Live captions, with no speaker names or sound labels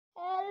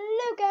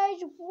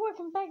guys,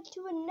 welcome back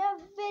to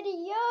another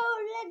video.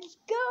 Let's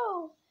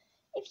go.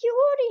 If you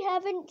already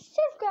haven't,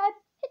 subscribe,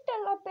 hit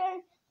that like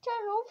button,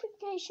 turn on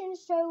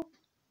notifications so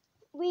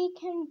we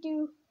can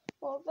do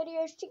more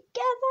videos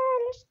together.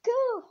 Let's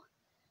go.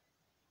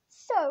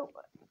 So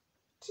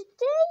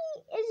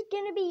today is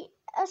going to be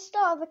a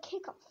start of a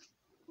kickoff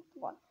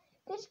one.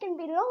 This is going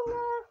to be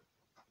longer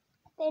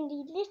than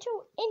the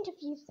little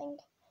interview thing,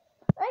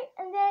 right?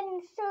 And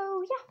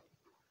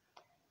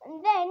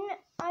then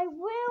I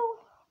will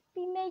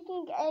be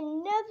making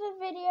another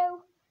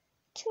video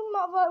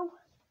tomorrow,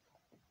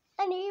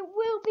 and it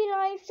will be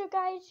live. So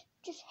guys,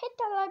 just hit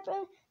that like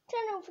button,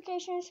 turn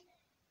notifications,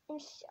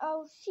 and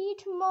I'll see you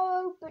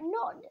tomorrow. But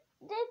not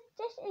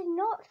this is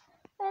not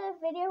where the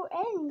video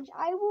ends.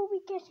 I will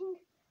be getting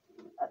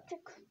up to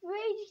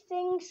crazy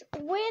things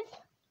with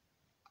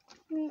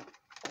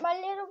my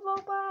little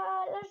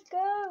robot. Let's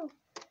go.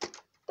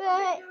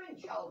 But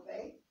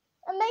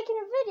I'm making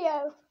a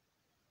video.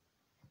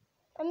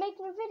 I'm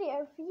making a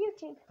video for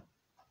YouTube.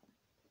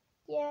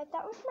 Yeah,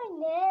 that was my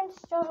name,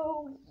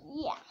 so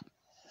yeah.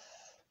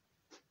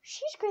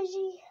 She's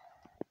crazy.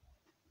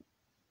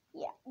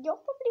 Yeah, you're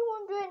probably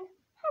wondering,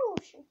 how old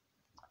is she?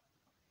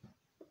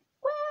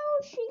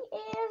 Well, she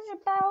is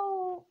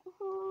about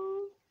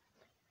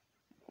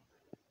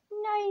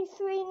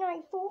 93,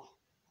 94.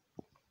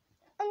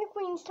 And the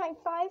Queen's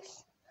type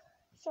 5s.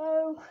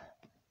 So,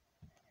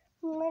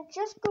 I'm going to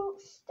just go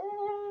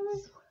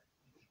upstairs.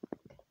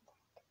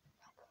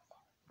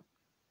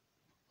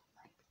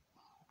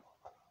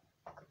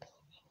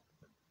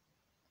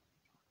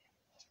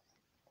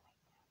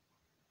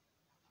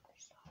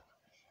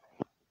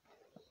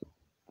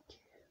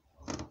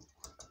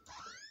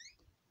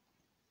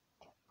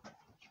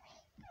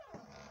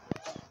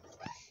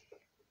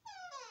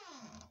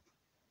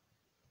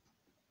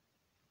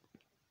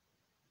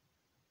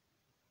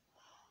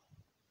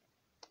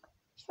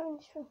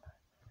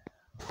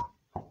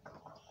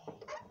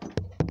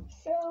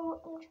 So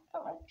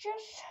I'm gonna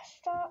just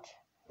start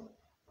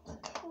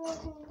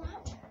working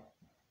that.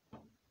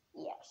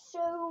 Yeah,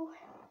 so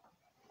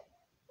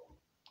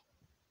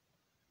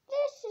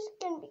this is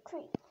gonna be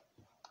creepy.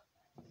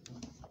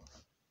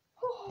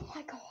 Oh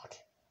my god.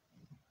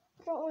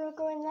 I don't wanna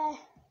go in there.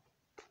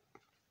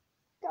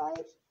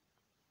 Guys.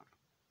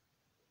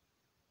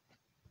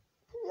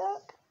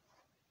 Look.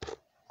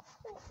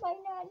 What my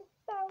nan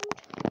found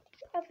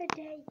the other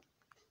day.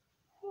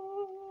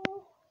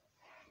 Oh.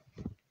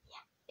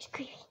 Yeah, it's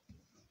creepy.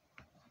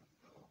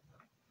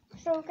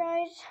 So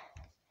guys,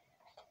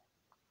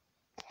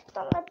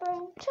 that like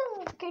button, turn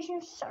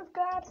notifications,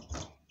 subscribe,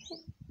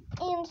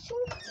 and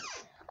soon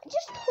I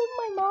just told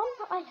my mom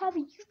that I have a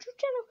YouTube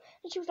channel,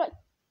 and she was like,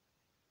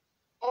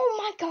 "Oh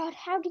my god,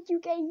 how did you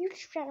get a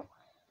YouTube channel?"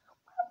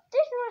 Well,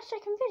 this is my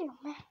second video,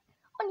 man,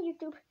 on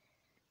YouTube.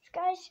 So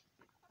guys,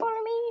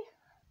 follow me,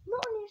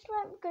 not on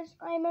Instagram because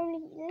I'm only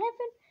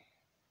 11,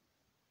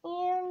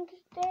 and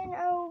then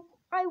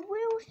I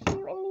will see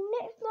you in the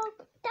next vlog.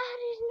 But that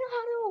is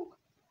not all.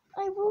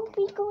 I will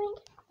be going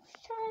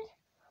outside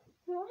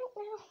right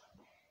now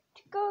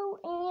to go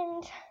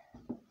and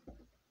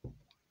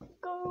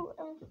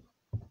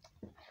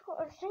I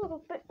forgot a single,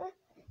 but it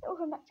will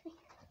come back to me.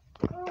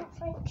 Go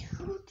outside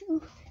to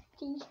do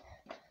the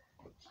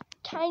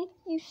can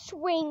you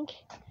swing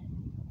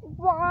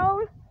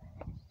while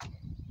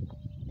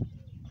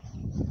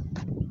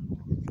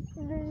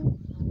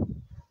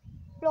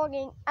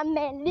vlogging, and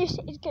man, this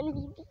is gonna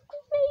be the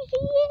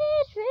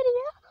craziest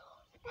video.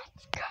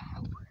 Let's go.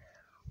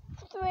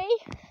 3, 2,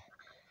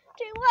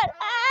 1.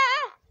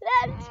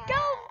 Let's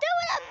go. Do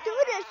it. I'm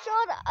doing it.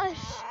 I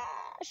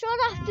sort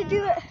of have to do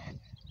it.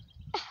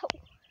 Ow.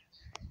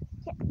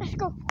 Yeah, let's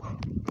go.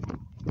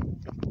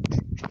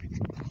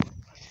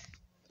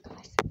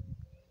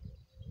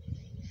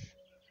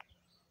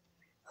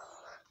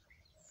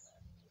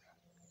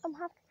 I'm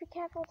having to be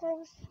careful with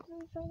those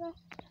over.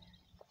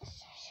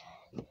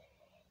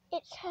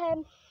 It's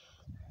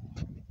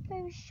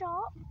very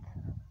sharp.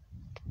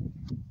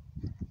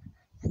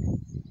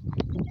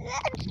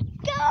 Let's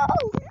go!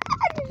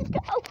 Let's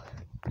go!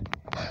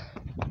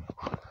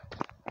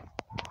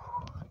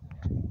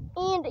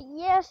 And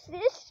yes,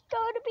 this is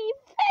going to be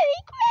very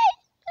great!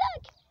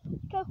 Look!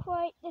 Go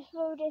quiet, this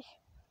road is.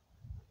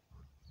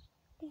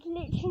 There's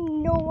literally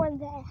no one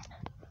there.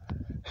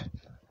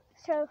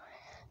 So,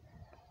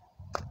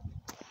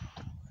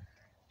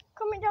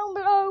 comment down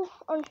below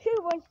on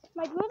who wants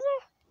my brother.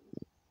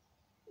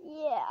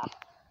 Yeah.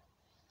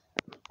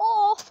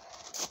 Or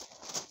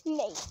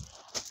me.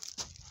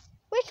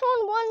 Which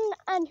one won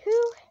and who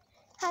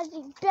has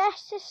the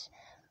bestest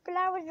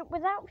flowers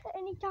without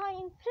any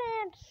dying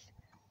plants?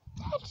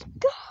 Let's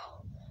go!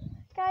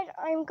 Guys,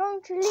 I'm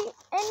going to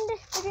end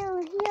this video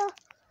here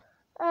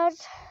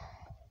as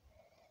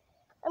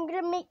I'm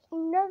going to make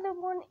another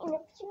one in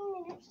a few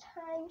minutes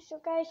time. So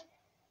guys,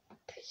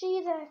 see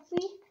you there.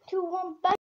 3, 2, 1, bye.